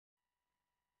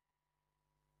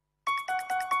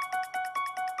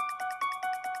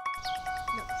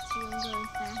going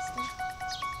faster.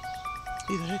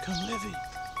 Here come Livy.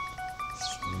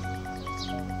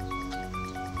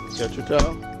 Got your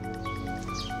towel?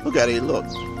 Look at it, look.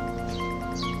 He's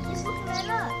looking at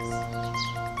us.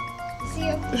 You see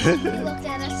him? He looked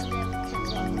at us and then kept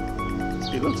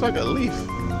walking. He looks like a leaf.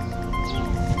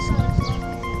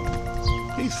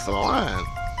 He's flying.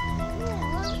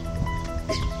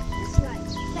 He's like,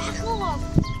 back off.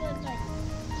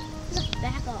 Look,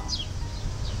 back off.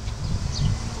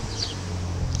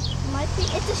 Might be,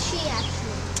 it's a she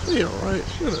actually. Yeah, right.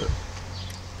 Shut up.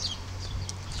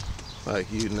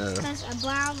 Like you know. Because a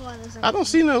brown one is a I don't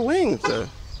see no wings though.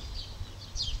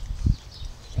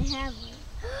 They have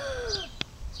one.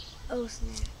 Oh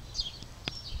snap.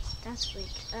 That's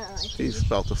freak. He's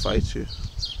about to fight you.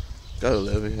 Go,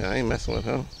 Livy. I ain't messing with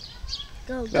him.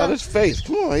 Go, Got his face.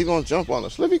 Come on, he's gonna jump on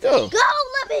us. Livy, go. Go,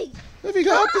 Libby! Livy,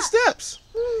 go up the steps.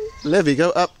 Livy, go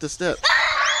up the steps.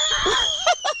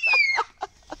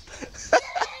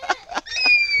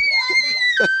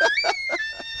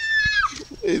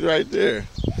 He's right there.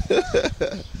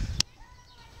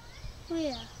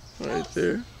 Where? Right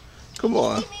there. Come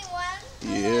on. Give me one.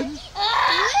 Yeah.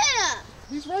 Yeah.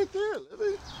 He's right there,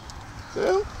 Livy. See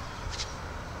him?